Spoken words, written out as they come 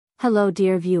Hello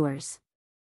dear viewers.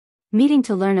 Meeting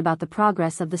to learn about the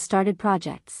progress of the started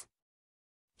projects.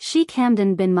 Sheikh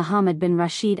Hamdan bin Mohammed bin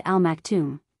Rashid Al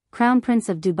Maktoum, Crown Prince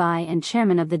of Dubai and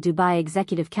Chairman of the Dubai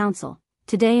Executive Council,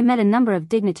 today met a number of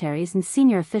dignitaries and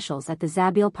senior officials at the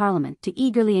Zabeel Parliament to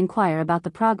eagerly inquire about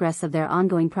the progress of their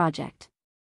ongoing project.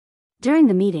 During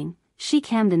the meeting, Sheikh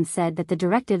Hamdan said that the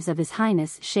directives of His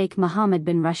Highness Sheikh Mohammed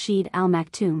bin Rashid Al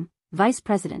Maktoum, Vice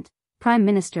President, Prime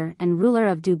Minister and ruler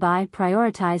of Dubai,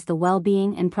 prioritize the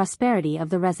well-being and prosperity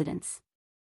of the residents.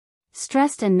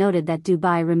 Stressed and noted that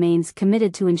Dubai remains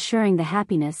committed to ensuring the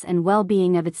happiness and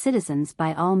well-being of its citizens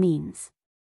by all means.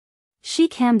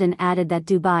 Sheikh Hamdan added that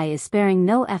Dubai is sparing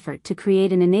no effort to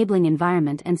create an enabling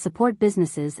environment and support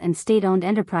businesses and state-owned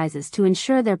enterprises to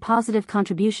ensure their positive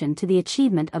contribution to the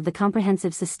achievement of the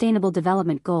Comprehensive Sustainable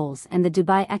Development Goals and the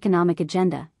Dubai Economic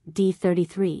Agenda,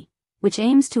 D33. Which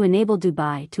aims to enable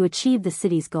Dubai to achieve the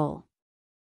city's goal.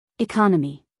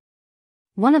 Economy.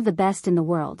 One of the best in the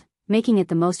world, making it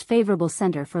the most favorable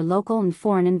center for local and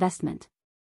foreign investment.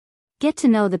 Get to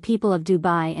know the people of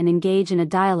Dubai and engage in a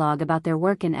dialogue about their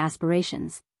work and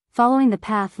aspirations, following the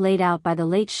path laid out by the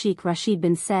late Sheikh Rashid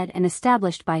bin Said and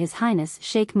established by His Highness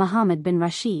Sheikh Mohammed bin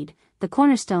Rashid, the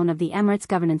cornerstone of the Emirates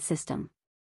governance system.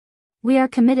 We are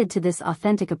committed to this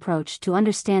authentic approach to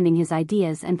understanding his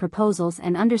ideas and proposals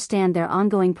and understand their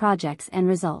ongoing projects and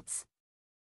results.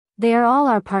 They are all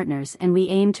our partners and we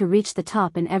aim to reach the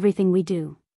top in everything we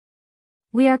do.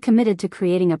 We are committed to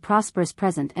creating a prosperous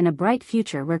present and a bright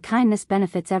future where kindness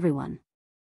benefits everyone.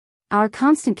 Our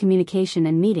constant communication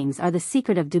and meetings are the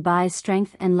secret of Dubai's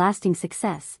strength and lasting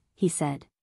success, he said.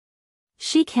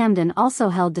 Sheikh Hamdan also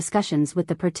held discussions with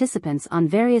the participants on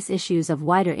various issues of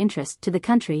wider interest to the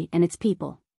country and its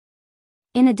people.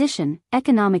 In addition,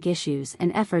 economic issues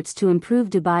and efforts to improve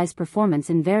Dubai's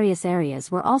performance in various areas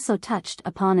were also touched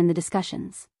upon in the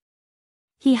discussions.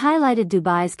 He highlighted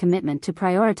Dubai's commitment to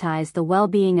prioritize the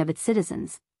well-being of its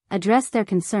citizens, address their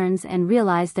concerns and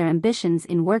realize their ambitions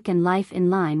in work and life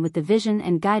in line with the vision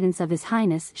and guidance of His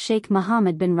Highness Sheikh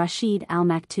Mohammed bin Rashid Al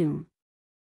Maktoum.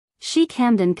 Sheikh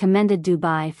Hamdan commended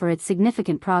Dubai for its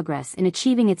significant progress in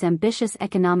achieving its ambitious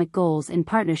economic goals in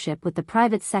partnership with the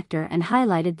private sector and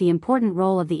highlighted the important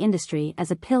role of the industry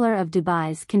as a pillar of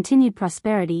Dubai's continued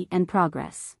prosperity and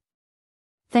progress.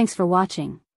 Thanks for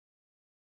watching.